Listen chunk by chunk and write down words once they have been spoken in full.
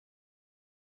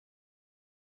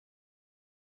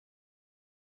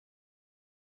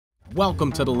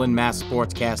Welcome to the Lynn MA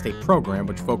Sportscast, a program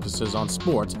which focuses on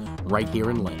sports right here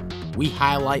in Lynn. We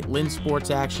highlight Lynn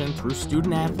sports action through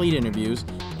student-athlete interviews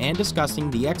and discussing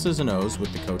the X's and O's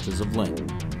with the coaches of Lynn.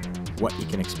 What you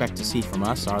can expect to see from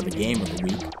us are the game of the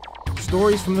week,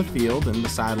 stories from the field and the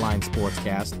Sideline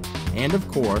Sportscast, and of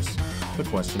course, the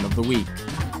question of the week.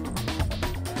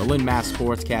 The Lynn MA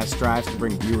Sportscast strives to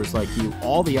bring viewers like you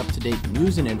all the up-to-date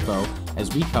news and info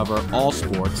as we cover all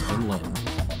sports in Lynn.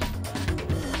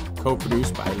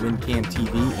 Co-produced by LynnCAM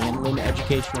TV and Lynn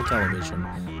Educational Television,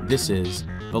 this is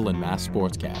the Lynn MA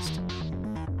Sportscast.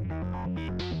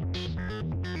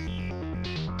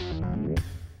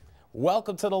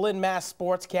 Welcome to the Lynn MA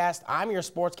Sportscast. I'm your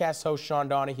Sportscast host, Sean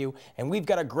Donahue, and we've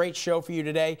got a great show for you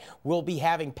today. We'll be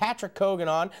having Patrick Cogan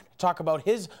on to talk about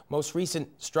his most recent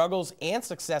struggles and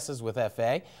successes with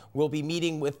FA. We'll be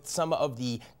meeting with some of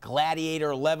the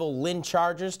gladiator-level Lynn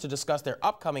Chargers to discuss their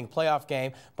upcoming playoff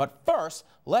game. But first,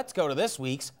 let's go to this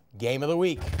week's Game of the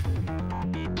Week.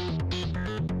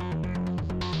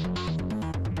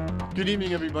 Good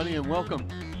evening, everybody, and welcome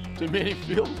to Manning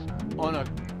Field on a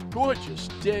gorgeous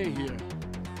day here.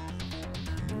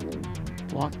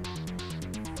 Blocked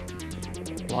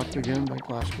again by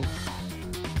Glasgow.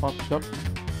 Pops up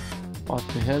off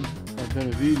the head by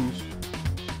Benavides.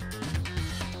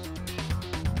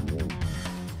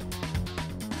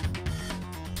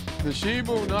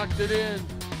 Nasibu knocked it in.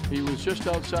 He was just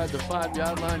outside the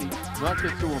 5-yard line. He knocked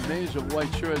it through a maze of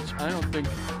white shirts. I don't think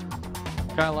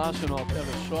Kyle Arsenault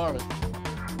ever saw it.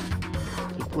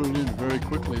 They put it in very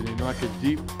quickly. They knock it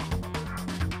deep.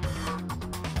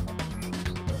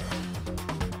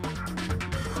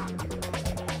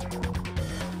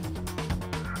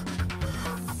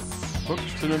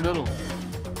 Hooks to the middle.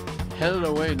 Headed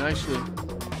away nicely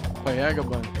by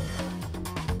Agabon.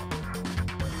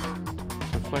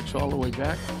 Deflects all the way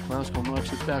back. Glasgow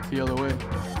knocks it back the other way.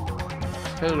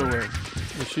 Headed away.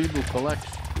 Nasibu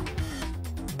collects.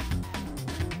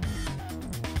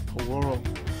 Oworo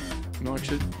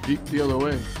knocks it deep the other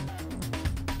way.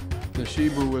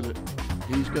 Nasibu with it.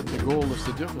 He's got the goal. That's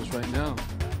the difference right now.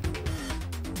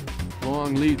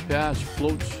 Long lead pass,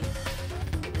 floats.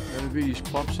 Benavides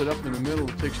pops it up in the middle,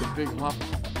 takes a big hop.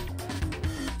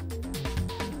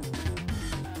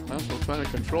 Glasgow trying to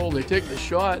control. They take the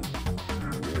shot,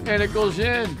 and it goes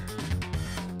in.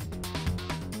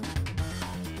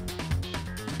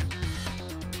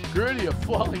 Gertie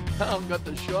falling down, got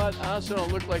the shot. Arsenal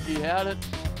looked like he had it.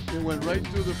 It went right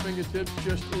through the fingertips,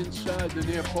 just inside the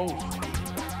near post.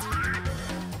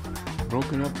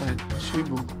 Broken up by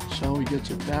Sibu. So he gets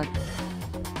it back.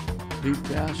 Deep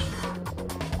pass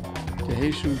to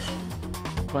Jesus.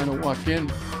 Trying to walk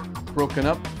in. Broken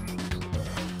up.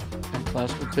 And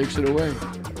Glasgow takes it away.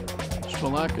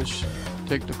 Spilakis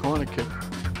take the corner kick.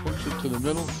 Hooks it to the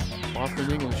middle. Off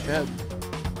an English head.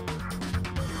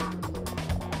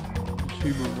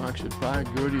 Sibu knocks it by.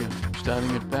 Gertie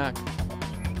starting it back.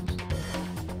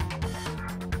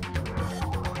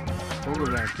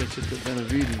 Overback gets it to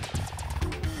Benavides.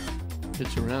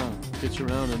 Gets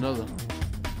around another.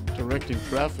 Directing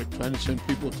traffic, trying to send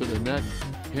people to the net.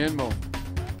 Handmo.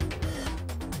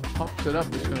 Pops it up,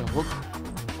 it's going to hook.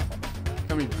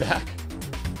 Coming back.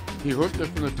 He hooked it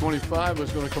from the 25, it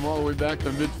was going to come all the way back to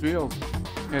midfield.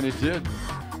 And it did.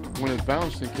 When it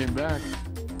bounced and came back.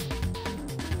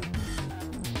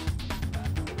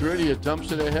 Gertie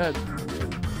dumps it ahead.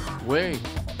 Way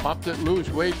popped it loose.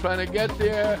 Way trying to get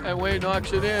there, and Way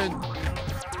knocks it in.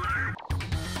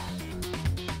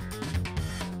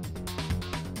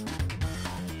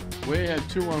 Way had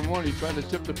 2-on-1. He tried to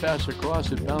tip the pass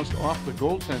across. It bounced off the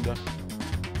goaltender.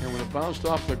 And when it bounced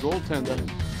off the goaltender,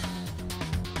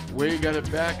 Way got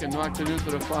it back and knocked it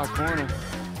into the far corner.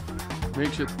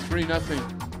 Makes it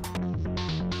 3-0.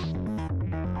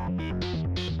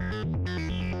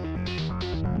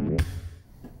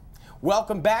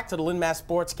 Welcome back to the Lynn MA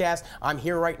Sportscast. I'm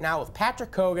here right now with Patrick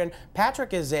Cogan.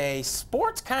 Patrick is a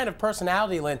sports kind of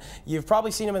personality, Lynn. You've probably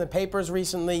seen him in the papers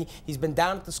recently. He's been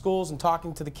down at the schools and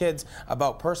talking to the kids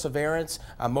about perseverance,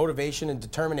 motivation, and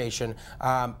determination.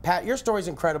 Pat, your story's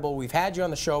incredible. We've had you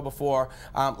on the show before.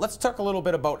 Let's talk a little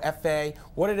bit about FA,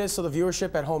 what it is so the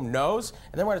viewership at home knows,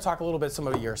 and then we're going to talk a little bit some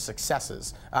of your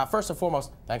successes. First and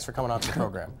foremost, thanks for coming on to the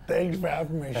program. Thanks for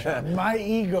having me, Sean. My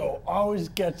ego always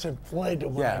gets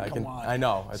inflated when I come on. I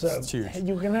know, it's huge.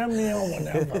 You can have me on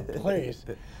whenever, please.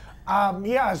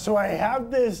 Yeah, so I have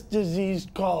this disease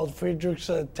called Friedreich's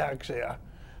ataxia.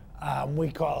 We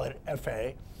call it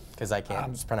FA. Because I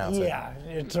can't pronounce it. Yeah,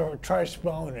 try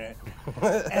spelling it.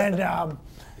 And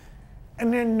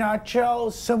in a nutshell,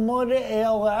 similar to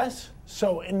ALS.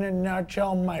 So in a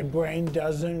nutshell, my brain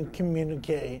doesn't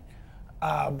communicate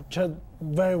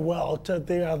very well to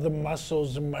the other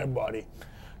muscles in my body.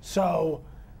 So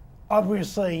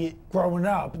obviously growing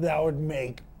up, that would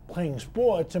make playing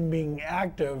sports and being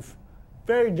active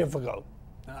very difficult.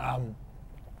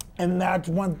 And that's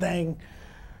one thing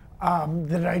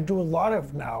that I do a lot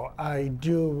of now. I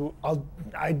do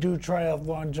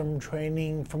triathlons. I'm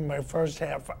training for my first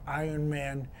half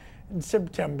Ironman in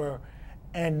September.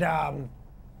 And I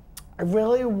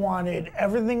really wanted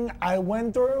everything I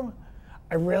went through,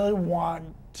 I really want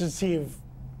to see if,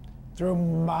 through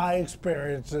my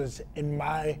experiences in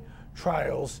my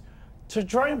trials, to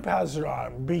try and pass it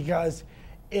on. Because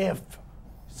if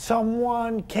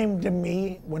someone came to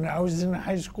me when I was in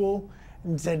high school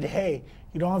and said, hey,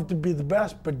 you don't have to be the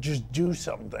best, but just do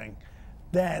something,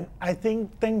 then I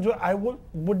think things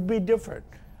would be different.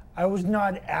 I was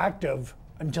not active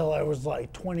until I was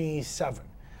like 27.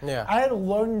 Yeah. I had to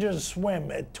learn to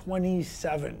swim at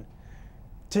 27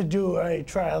 to do a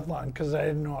triathlon because I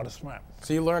didn't know how to swim.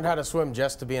 So you learned how to swim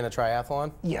just to be in a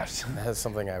triathlon? Yes. That's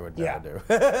something I would never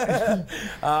do.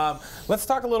 Let's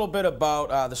talk a little bit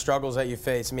about the struggles that you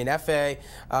face. I mean, FA,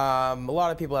 a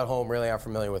lot of people at home really aren't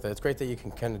familiar with it. It's great that you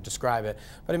can kind of describe it.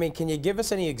 But I mean, can you give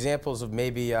us any examples of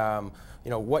maybe you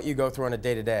know, what you go through on a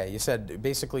day-to-day? You said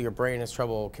basically your brain has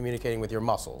trouble communicating with your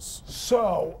muscles.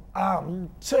 So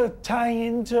to tie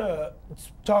into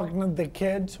talking to the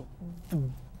kids,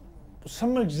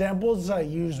 some examples I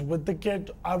use with the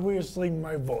kids, obviously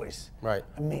my voice. Right.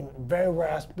 I mean, very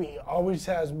raspy, always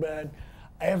has been.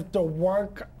 I have to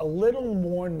work a little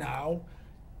more now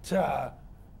to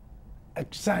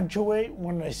accentuate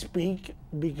when I speak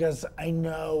because I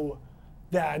know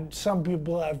that some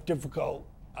people have difficult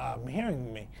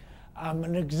hearing me.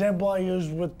 An example I use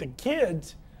with the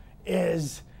kids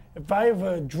is if I have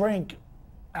a drink,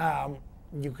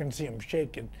 you can see them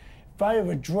shaking. If I have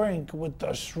a drink with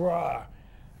a straw,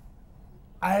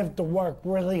 I have to work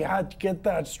really hard to get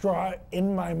that straw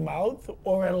in my mouth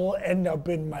or it'll end up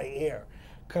in my ear.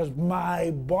 Because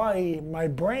my body, my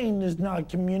brain is not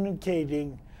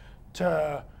communicating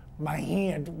to my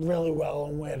hand really well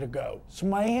on where to go. So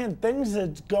my hand thinks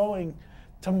it's going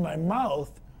to my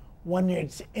mouth when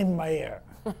it's in my ear.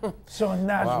 So and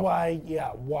that's why,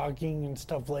 yeah, walking and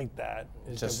stuff like that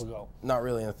is just difficult. Not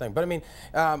really a thing. But I mean,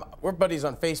 we're buddies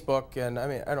on Facebook, and I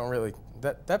mean, I don't really,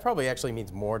 that probably actually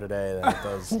means more today than it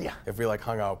does if we like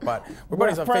hung out. But we're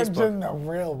buddies on friends Facebook. In the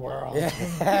real world.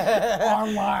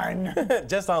 Online.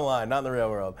 Just online, not in the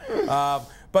real world.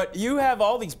 But you have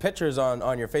all these pictures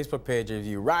on your Facebook page of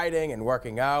you riding and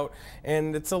working out,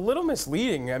 and it's a little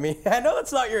misleading. I mean, I know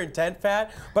that's not your intent,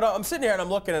 Pat, but I'm sitting here and I'm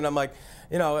looking and I'm like,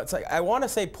 you know, it's like, I want to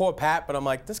say poor Pat, but I'm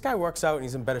like, this guy works out and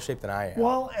he's in better shape than I am.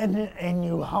 Well, and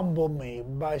you humble me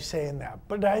by saying that,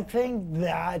 but I think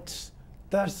that's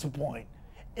the point.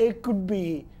 It could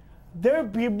be, there are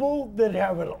people that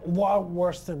have it a lot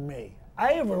worse than me.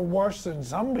 I have it worse than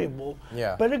some people,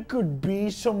 but it could be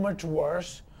so much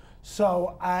worse.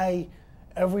 So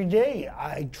every day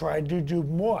I try to do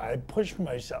more. I push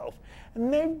myself.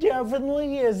 And there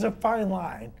definitely is a fine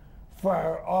line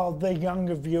for all the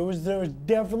younger viewers. There's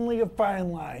definitely a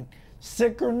fine line,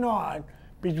 sick or not,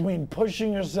 between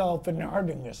pushing yourself and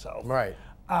hurting yourself. Right.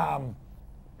 And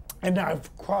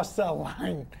I've crossed that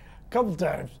line a couple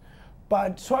times.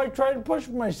 But so I try to push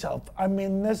myself. I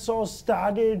mean, this all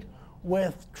started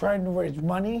with trying to raise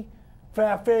money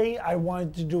for FA. I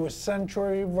wanted to do a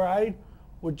century ride,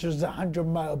 which is a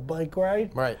 100-mile bike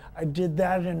ride. Right. I did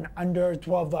that in under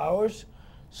 12 hours.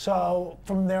 So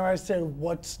from there I said,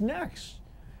 what's next?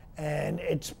 And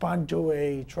it spun to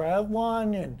a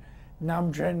triathlon, and now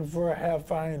I'm training for a half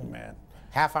Ironman.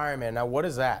 Half Ironman, now what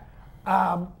is that?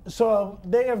 So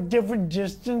they have different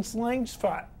distance lengths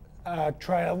for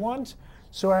triathlons.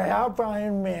 So a half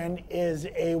Ironman is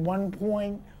a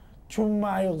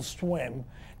 1.2-mile swim.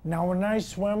 Now when I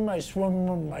swim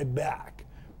on my back.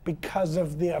 Because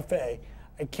of the FA,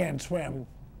 I can't swim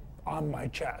on my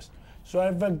chest. So I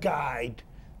have a guide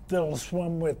that'll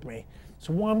swim with me. It's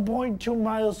a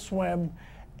 1.2-mile swim,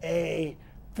 a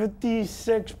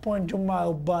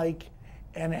 56.2-mile bike,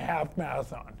 and a half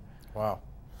marathon. Wow.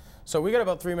 So we got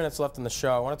about 3 minutes left in the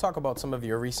show. I want to talk about some of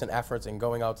your recent efforts in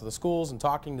going out to the schools and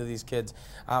talking to these kids.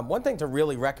 One thing to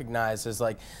really recognize is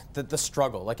like the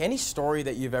struggle. Like any story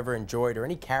that you've ever enjoyed or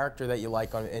any character that you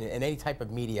like in any type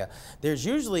of media, there's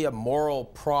usually a moral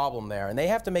problem there, and they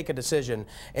have to make a decision,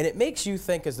 and it makes you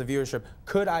think as the viewership,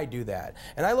 could I do that?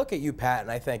 And I look at you, Pat,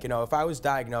 and I think, you know, if I was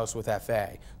diagnosed with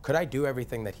FA, could I do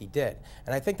everything that he did?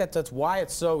 And I think that's why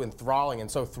it's so enthralling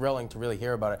and so thrilling to really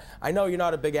hear about it. I know you're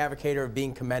not a big advocate of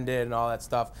being commended motivated and all that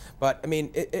stuff. But I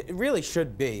mean, it really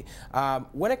should be.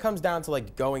 When it comes down to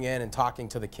like going in and talking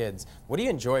to the kids, what do you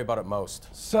enjoy about it most?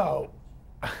 So,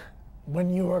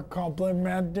 when you were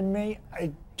complimenting me,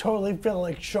 I totally feel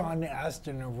like Sean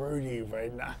Astin or Rudy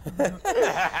right now.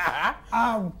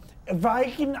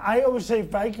 I always say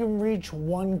if I can reach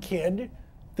one kid,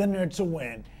 then it's a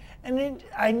win. And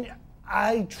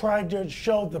I try to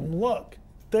show them, look,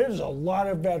 there's a lot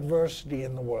of adversity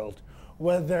in the world,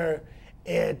 whether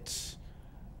it's,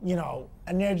 you know,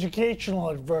 an educational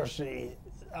adversity,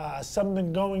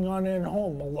 something going on at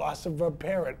home, a loss of a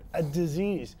parent, a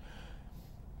disease.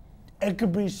 It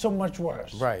could be so much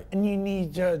worse. Right. And you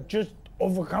need to just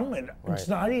overcome it. Right. It's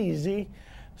not easy.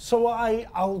 So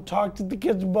I'll talk to the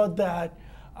kids about that.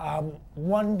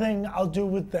 One thing I'll do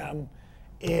with them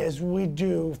is we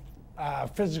do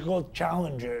physical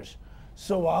challenges.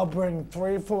 So I'll bring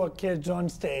 3 or 4 kids on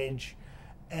stage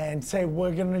and say,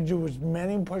 we're gonna do as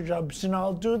many push-ups, and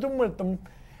I'll do them with them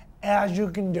as you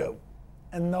can do.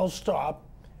 And they'll stop,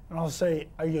 and I'll say,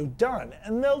 are you done?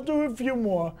 And they'll do a few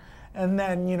more. And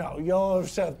then, you know, you'll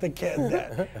upset the kid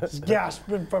that's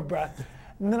gasping for breath.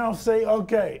 And then I'll say,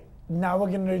 okay, now we're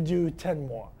gonna do 10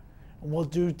 more. And we'll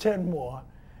do 10 more.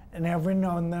 And every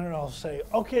now and then I'll say,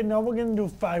 okay, now we're gonna do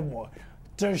 5 more.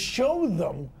 To show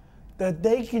them that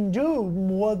they can do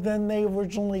more than they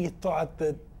originally thought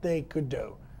that they could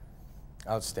do.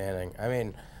 Outstanding. I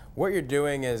mean, what you're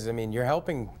doing is, I mean, you're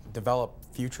helping develop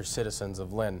future citizens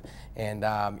of Lynn, and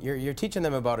you're teaching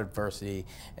them about adversity,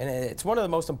 and it's one of the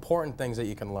most important things that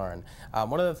you can learn.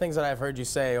 One of the things that I've heard you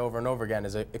say over and over again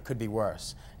is it could be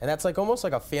worse, and that's like almost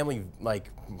like a family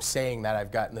saying that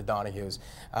I've got in the Donahues.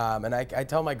 And I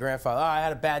tell my grandfather, oh, I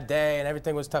had a bad day and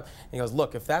everything was tough. And he goes,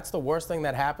 look, if that's the worst thing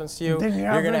that happens to you,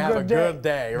 you're going to have a good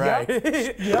day, right?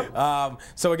 Yep. Yep.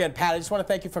 So again, Pat, I just want to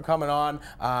thank you for coming on.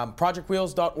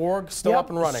 ProjectWheels.org, still up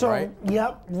and running, right?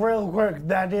 Yep, real quick,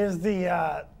 that is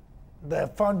the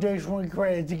foundation we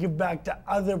created to give back to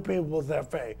other people with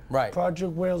FA. Right.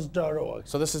 ProjectWheels.org.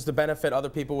 So this is to benefit other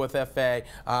people with FA,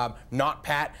 not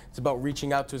Pat. It's about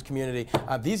reaching out to his community.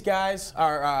 These guys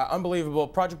are unbelievable.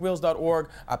 ProjectWheels.org,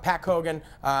 Pat Cogan,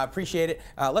 appreciate it.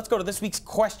 Let's go to this week's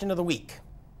question of the week.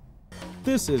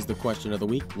 This is the question of the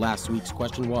week. Last week's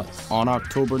question was, on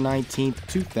October 19th,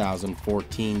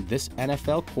 2014, this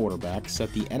NFL quarterback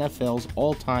set the NFL's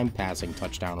all-time passing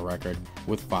touchdown record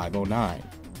with 509.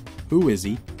 Who is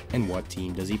he, and what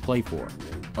team does he play for?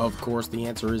 Of course, the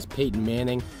answer is Peyton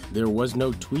Manning. There was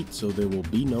no tweet, so there will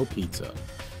be no pizza.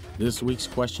 This week's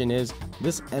question is,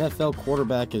 this NFL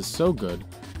quarterback is so good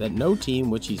that no team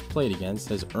which he's played against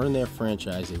has earned their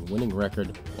franchise a winning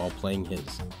record while playing his.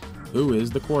 Who is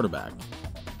the quarterback?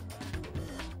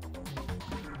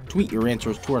 Tweet your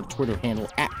answers to our Twitter handle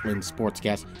at Lynn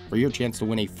Sportscast for your chance to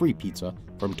win a free pizza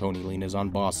from Tony Lena's on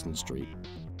Boston Street.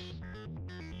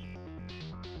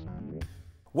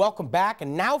 Welcome back,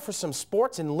 and now for some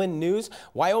sports and Lynn news.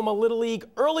 Wyoming Little League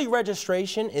early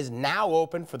registration is now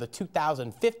open for the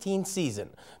 2015 season.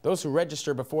 Those who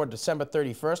register before December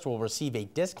 31st will receive a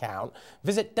discount.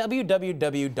 Visit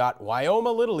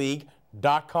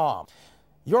www.wyominglittleleague.com.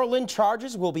 Your Lynn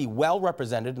Chargers will be well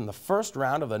represented in the first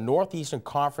round of the Northeastern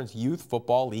Conference Youth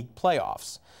Football League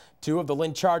playoffs. 2 of the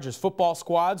Lynn Chargers football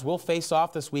squads will face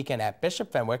off this weekend at Bishop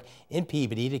Fenwick in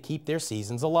Peabody to keep their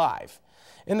seasons alive.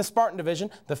 In the Spartan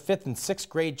Division, the 5th and 6th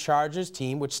grade Chargers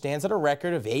team, which stands at a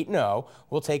record of 8-0,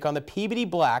 will take on the Peabody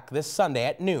Black this Sunday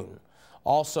at noon.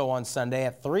 Also on Sunday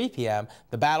at 3 p.m.,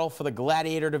 the battle for the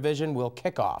Gladiator Division will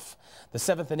kick off. The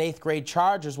 7th and 8th grade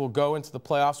Chargers will go into the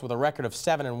playoffs with a record of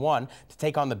 7-1 to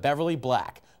take on the Beverly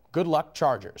Black. Good luck,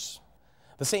 Chargers.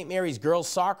 The St. Mary's girls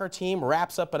soccer team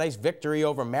wraps up a nice victory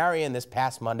over Marion this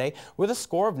past Monday with a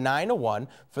score of 9-1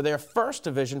 for their first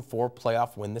Division IV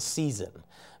playoff win this season.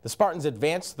 The Spartans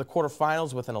advanced to the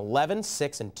quarterfinals with an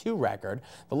 11-6-2 record.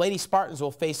 The Lady Spartans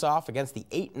will face off against the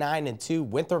 8-9-2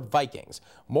 Winthrop Vikings.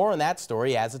 More on that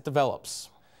story as it develops.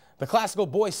 The Classical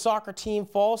boys soccer team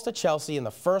falls to Chelsea in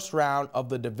the first round of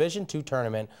the Division II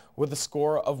tournament with a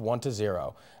score of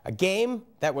 1-0, a game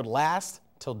that would last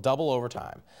till double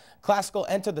overtime. Classical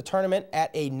entered the tournament at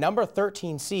a number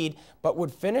 13 seed, but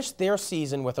would finish their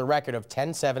season with a record of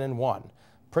 10-7-1.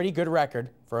 Pretty good record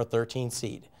for a 13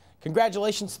 seed.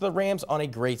 Congratulations to the Rams on a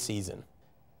great season.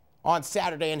 On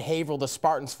Saturday in Haverhill, the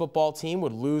Spartans football team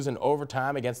would lose in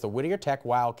overtime against the Whittier Tech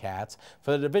Wildcats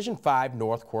for the Division V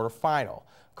North quarterfinal.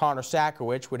 Connor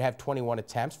Sakowicz would have 21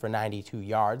 attempts for 92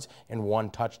 yards and 1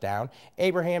 touchdown.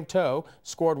 Abraham Toe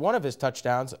scored 1 of his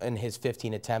touchdowns in his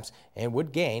 15 attempts and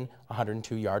would gain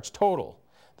 102 yards total.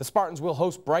 The Spartans will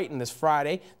host Brighton this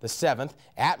Friday, the 7th,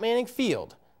 at Manning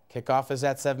Field. Kickoff is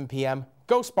at 7 p.m.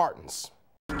 Go Spartans!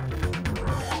 Hi,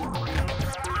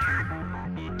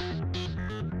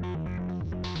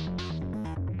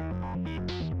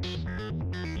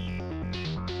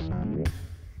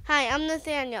 I'm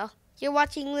Nathaniel. You're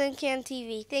watching LynnCAM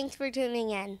TV. Thanks for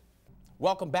tuning in.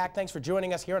 Welcome back. Thanks for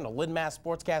joining us here on the Lynn MA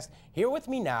Sportscast. Here with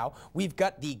me now, we've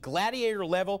got the gladiator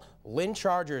level Lynn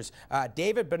Chargers.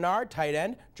 David Bernard, tight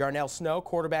end, Jarnell Snow,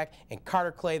 quarterback, and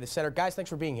Carter Clay, the center. Guys, thanks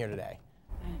for being here today.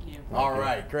 Thank you. All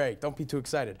right, great. Don't be too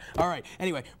excited. All right,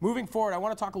 anyway, moving forward, I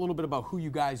want to talk a little bit about who you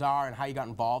guys are and how you got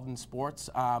involved in sports,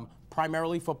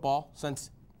 primarily football, since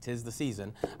 'tis the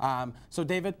season. So,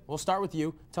 David, we'll start with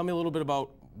you. Tell me a little bit about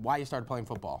why you started playing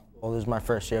football. Well, this is my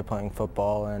first year playing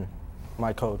football, and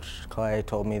my coach, Clay,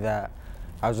 told me that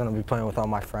I was going to be playing with all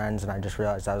my friends, and I just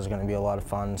realized that was going to be a lot of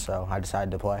fun, so I decided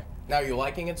to play. Now, are you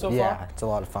liking it so far? Yeah, it's a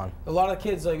lot of fun. A lot of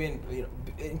kids, I mean, you know,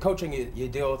 in coaching, you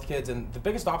deal with kids, and the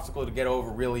biggest obstacle to get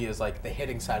over really is like the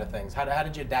hitting side of things. How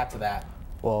did you adapt to that?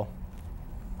 Well,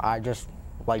 I just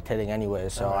liked hitting anyway,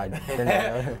 so I didn't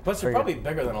really Plus, you're probably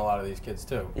bigger than a lot of these kids,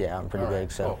 too. Yeah, I'm pretty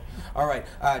big, so. Cool. All right,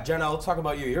 Jenna, let's talk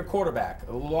about you. You're a quarterback.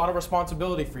 A lot of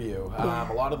responsibility for you.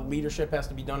 A lot of the leadership has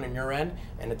to be done on your end,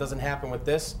 and it doesn't happen with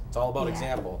this. It's all about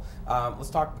example. Let's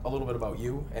talk a little bit about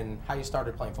you and how you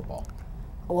started playing football.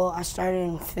 Well, I started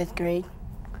in 5th grade,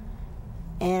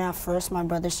 and at first my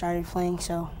brother started playing,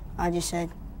 so I just said,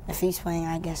 if he's playing,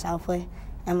 I guess I'll play.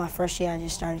 And my first year, I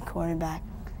just started quarterback.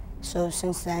 So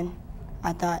since then,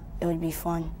 I thought it would be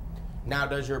fun. Now,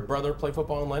 does your brother play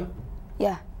football in Lynn?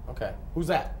 Yeah. Okay. Who's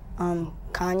that?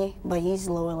 Kanye, but he's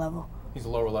lower level. He's a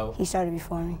lower level? He started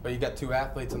before me. But you got 2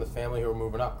 athletes in the family who are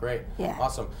moving up. Great. Yeah.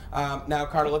 Awesome. Now,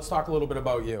 Carter, let's talk a little bit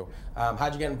about you.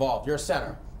 How'd you get involved? You're a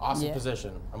center. Awesome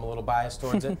position. I'm a little biased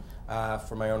towards it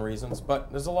for my own reasons, but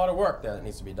there's a lot of work that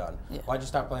needs to be done. Yeah. Why'd you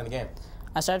start playing the game?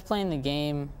 I started playing the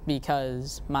game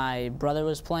because my brother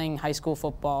was playing high school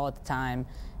football at the time,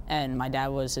 and my dad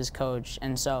was his coach,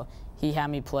 and so he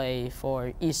had me play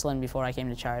for Eastland before I came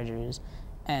to Chargers,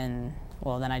 and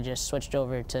well, then I just switched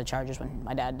over to Chargers when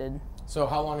my dad did. So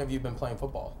how long have you been playing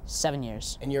football? 7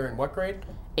 years. And you're in what grade?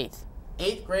 8th.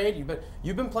 8th grade?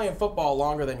 You've been playing football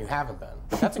longer than you haven't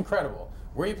been. That's incredible.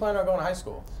 Where are you planning on going to high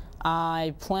school?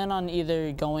 I plan on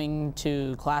either going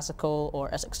to Classical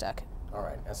or Essex Tech. All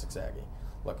right, Essex Aggie.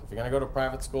 Look, if you're going to go to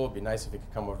private school, it'd be nice if you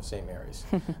could come over to St. Mary's.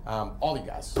 All you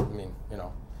guys. I mean, you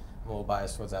know, I'm a little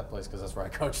biased towards that place because that's where I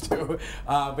coach too.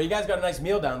 But you guys got a nice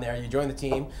meal down there. You joined the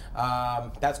team.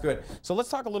 That's good. So let's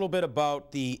talk a little bit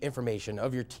about the information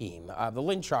of your team, the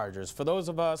Lynn Chargers. For those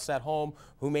of us at home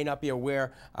who may not be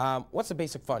aware, what's the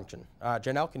basic function?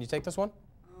 Janelle, can you take this one?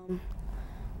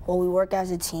 Well, we work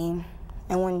as a team,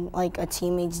 and when like a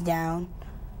teammate's down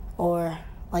or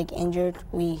like injured,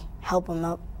 we help them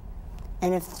up.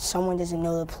 And if someone doesn't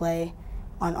know the play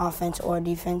on offense or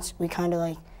defense, we kind of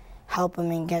like help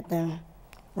them and get them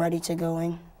ready to go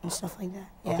in and stuff like that.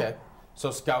 Yeah. Okay.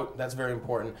 So scout, that's very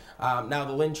important. Now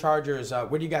the Lynn Chargers,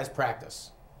 where do you guys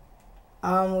practice?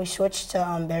 We switched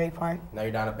to Berry Park. Now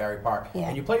you're down at Berry Park. Yeah.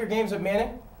 And you play your games at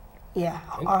Manning? Yeah,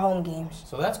 our home games.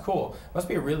 So that's cool. Must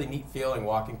be a really neat feeling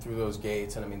walking through those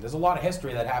gates. And I mean, there's a lot of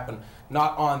history that happened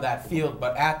not on that field,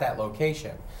 but at that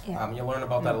location. Yeah. You'll learn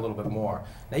about that a little bit more.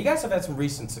 Now, you guys have had some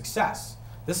recent success.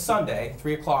 This Sunday,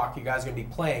 3 o'clock, you guys are going to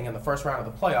be playing in the first round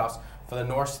of the playoffs for the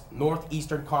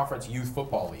Northeastern Conference Youth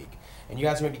Football League. And you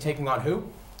guys are going to be taking on who?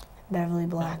 Beverly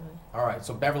Black. All right,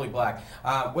 so Beverly Black.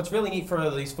 What's really neat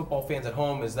for these football fans at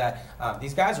home is that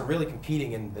these guys are really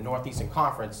competing in the Northeastern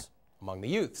Conference among the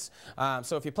youths.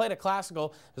 So if you played at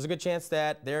Classical, there's a good chance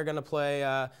that they're going to play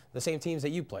the same teams that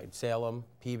you played: Salem,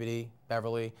 Peabody,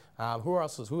 Beverly. Who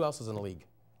else is in the league?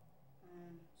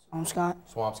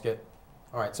 Swampscott.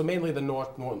 All right, so mainly the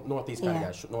northeast kind of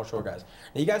guys, North Shore guys.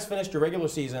 Now you guys finished your regular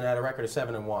season at a record of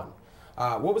 7-1.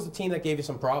 What was the team that gave you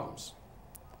some problems?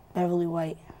 Beverly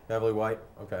White. Beverly White.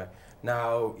 Okay.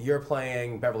 Now you're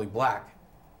playing Beverly Black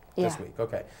this week.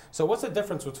 Okay. So what's the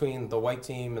difference between the white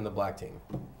team and the black team?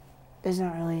 There's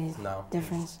not really No.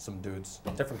 difference. Some dudes.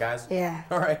 Different guys? Yeah.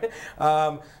 All right.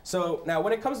 So now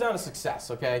when it comes down to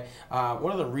success, okay,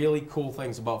 one of the really cool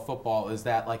things about football is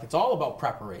that, like, it's all about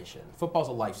preparation. Football's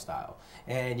a lifestyle.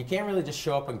 And you can't really just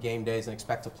show up on game days and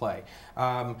expect to play.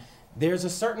 There's a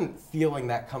certain feeling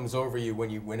that comes over you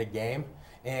when you win a game.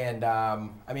 And, I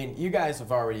mean, you guys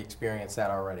have already experienced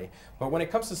that already. But when it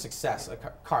comes to success,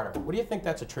 Carter, what do you think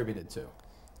that's attributed to?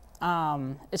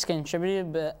 It's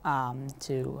contributed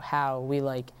to how we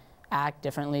like act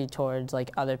differently towards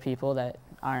like other people that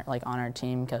aren't like on our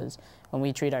team, because when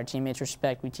we treat our teammates with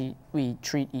respect, we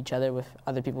treat each other with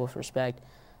other people with respect,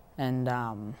 and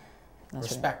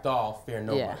respect all, fear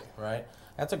nobody, right?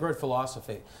 That's a great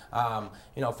philosophy.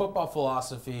 You know, football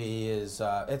philosophy is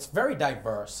it's very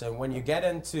diverse, and when you get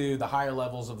into the higher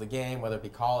levels of the game, whether it be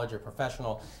college or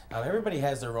professional, everybody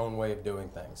has their own way of doing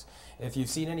things. If you've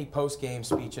seen any post-game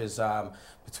speeches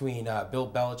between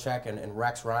Bill Belichick and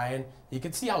Rex Ryan, you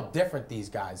can see how different these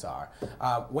guys are.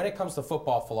 When it comes to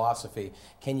football philosophy,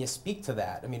 can you speak to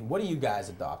that? I mean, what do you guys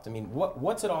adopt? I mean,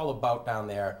 what's it all about down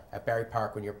there at Berry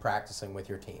Park when you're practicing with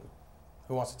your team?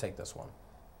 Who wants to take this one?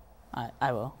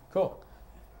 I will. Cool.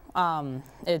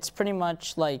 It's pretty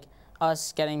much like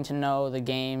us getting to know the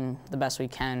game the best we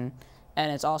can, and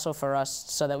it's also for us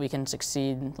so that we can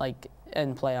succeed like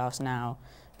in playoffs now,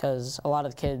 because a lot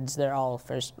of the kids,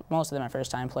 most of them are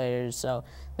first-time players, so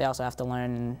they also have to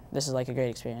learn, and this is like a great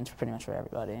experience pretty much for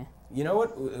everybody. You know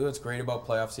what's great about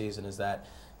playoff season is that,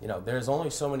 you know, there's only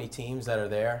so many teams that are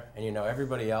there, and you know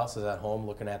everybody else is at home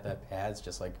looking at that pads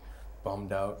just like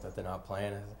bummed out that they're not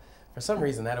playing. For some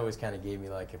reason, that always kind of gave me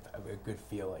like a good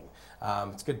feeling.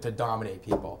 It's good to dominate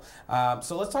people.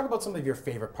 So let's talk about some of your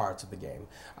favorite parts of the game.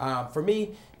 For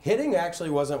me, hitting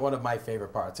actually wasn't one of my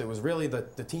favorite parts. It was really the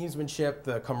teamsmanship,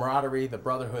 the camaraderie, the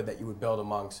brotherhood that you would build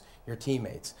amongst your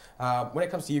teammates. When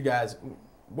it comes to you guys,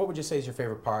 what would you say is your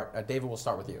favorite part? David, we'll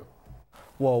start with you.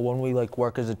 Well, when we like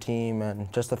work as a team,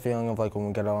 and just the feeling of like when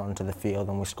we get out onto the field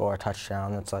and we score a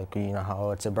touchdown, it's like, you know,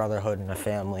 how it's a brotherhood and a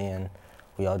family, and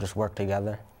we all just work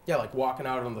together. Yeah, like walking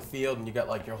out on the field and you got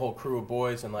like your whole crew of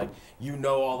boys and like you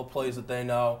know all the plays that they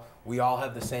know. We all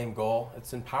have the same goal.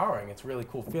 It's empowering. It's a really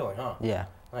cool feeling, huh? Yeah.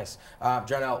 Nice.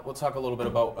 Janelle, we'll talk a little bit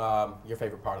about your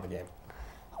favorite part of the game.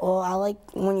 Well, I like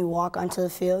when you walk onto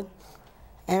the field,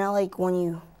 and I like when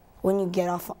you get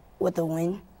off with a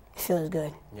win. It feels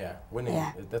good. Yeah, winning,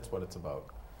 that's what it's about.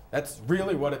 That's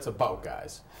really what it's about,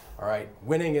 guys. All right,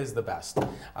 winning is the best.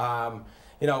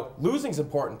 You know, losing's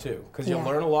important too, because you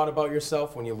learn a lot about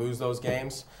yourself when you lose those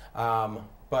games.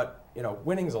 But, you know,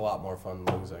 winning's a lot more fun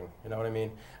than losing, you know what I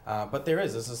mean? But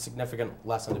this is a significant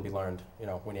lesson to be learned, you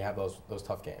know, when you have those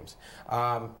tough games.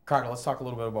 Carter, let's talk a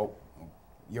little bit about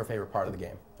your favorite part of the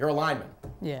game. You're a lineman.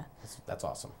 Yeah. That's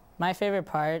awesome. My favorite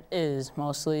part is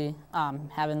mostly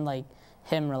having, like,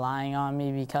 him relying on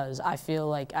me, because I feel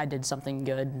like I did something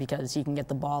good because he can get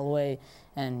the ball away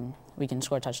and we can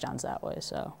score touchdowns that way.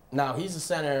 So now he's the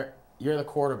center, you're the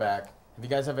quarterback. Have you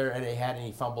guys ever had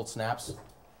any fumbled snaps?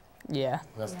 Yeah.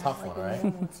 That's a tough one,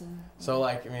 right? So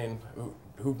like, I mean,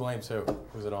 who blames who?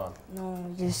 Who's it on? No,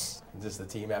 just the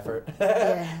team effort.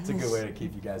 Yeah. It's a good way to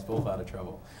keep you guys both out of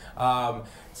trouble.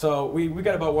 So we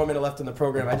got about 1 minute left in the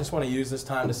program. I just want to use this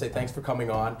time to say thanks for coming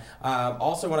on.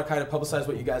 Also want to kind of publicize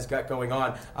what you guys got going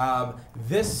on.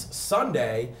 This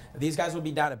Sunday, these guys will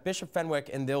be down at Bishop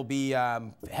Fenwick, and they'll be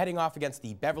heading off against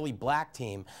the Beverly Black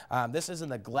team. This is in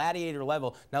the Gladiator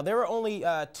level. Now, there are only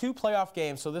 2 playoff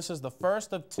games, so this is the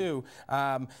first of 2.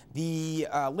 The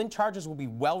Lynn Chargers will be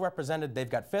well represented.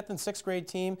 They've got 5th and 6th grade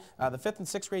team, the 5th and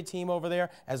 6th grade team over there,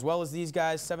 as well as these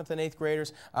guys, 7th and 8th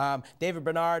graders. David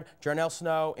Bernard, Jarnell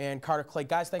Snow, and Carter Clay.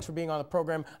 Guys, thanks for being on the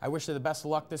program. I wish you the best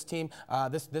of luck, this team.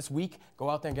 This week, go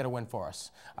out there and get a win for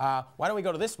us. Why don't we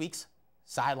go to this week's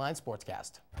Sideline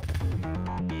Sportscast.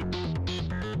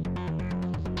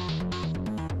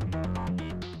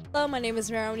 Hello, my name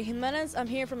is Marioni Jimenez. I'm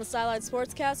here from the Sideline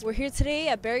Sportscast. We're here today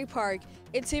at Berry Park,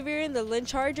 interviewing the Lynn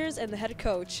Chargers and the head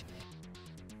coach.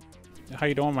 How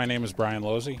you doing? My name is Brian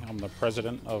Losey. I'm the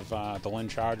president of the Lynn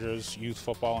Chargers Youth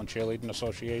Football and Cheerleading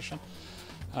Association.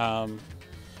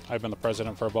 I've been the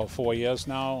president for about 4 years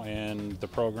now, and the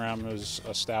program was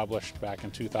established back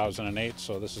in 2008,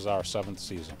 so this is our 7th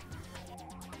season.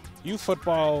 Youth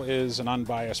football is an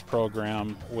unbiased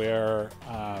program where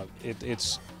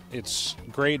it's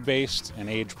grade-based and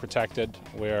age-protected,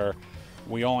 where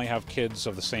we only have kids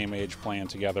of the same age playing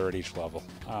together at each level.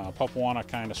 Papuana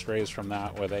kind of strays from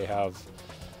that, where they have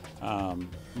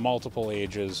multiple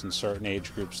ages and certain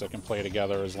age groups that can play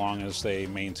together as long as they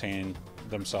maintain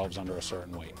themselves under a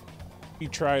certain weight. We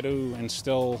try to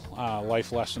instill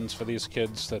life lessons for these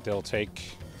kids that they'll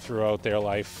take throughout their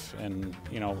life, and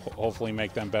hopefully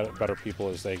make them better people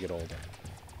as they get older.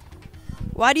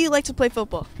 Why do you like to play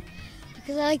football?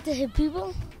 Because I like to hit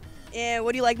people. And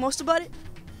what do you like most about it?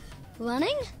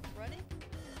 Running.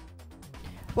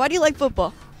 Why do you like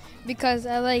football? Because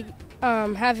I like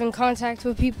having contact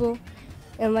with people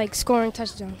and like scoring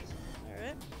touchdowns. All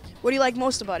right. What do you like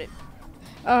most about it?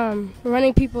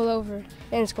 Running people over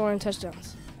and scoring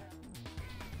touchdowns.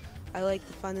 I like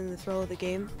the fun and the thrill of the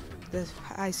game, the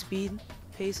high speed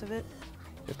pace of it.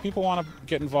 If people want to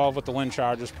get involved with the Lynn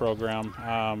Chargers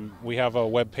program, we have a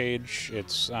web page.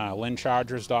 It's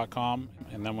LynnChargers.com,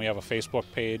 and then we have a Facebook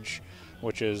page,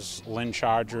 which is Lynn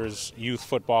Chargers Youth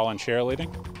Football and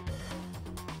Cheerleading.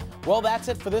 Well, that's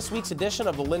it for this week's edition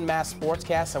of the Lynn MA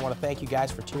Sportscast. I want to thank you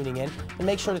guys for tuning in, and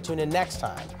make sure to tune in next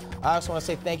time. I also want to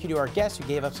say thank you to our guests who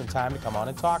gave up some time to come on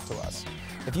and talk to us.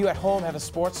 If you at home have a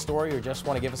sports story or just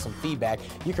want to give us some feedback,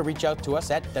 you can reach out to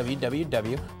us at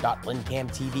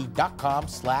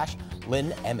www.LynnCAMTV.com/Lynn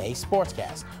MA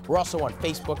Sportscast. We're also on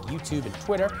Facebook, YouTube, and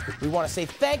Twitter. We want to say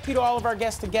thank you to all of our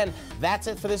guests again. That's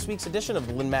it for this week's edition of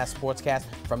the Lynn MA Sportscast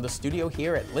from the studio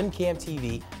here at LynnCAM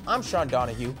TV. I'm Sean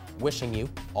Donahue, wishing you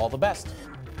all the best.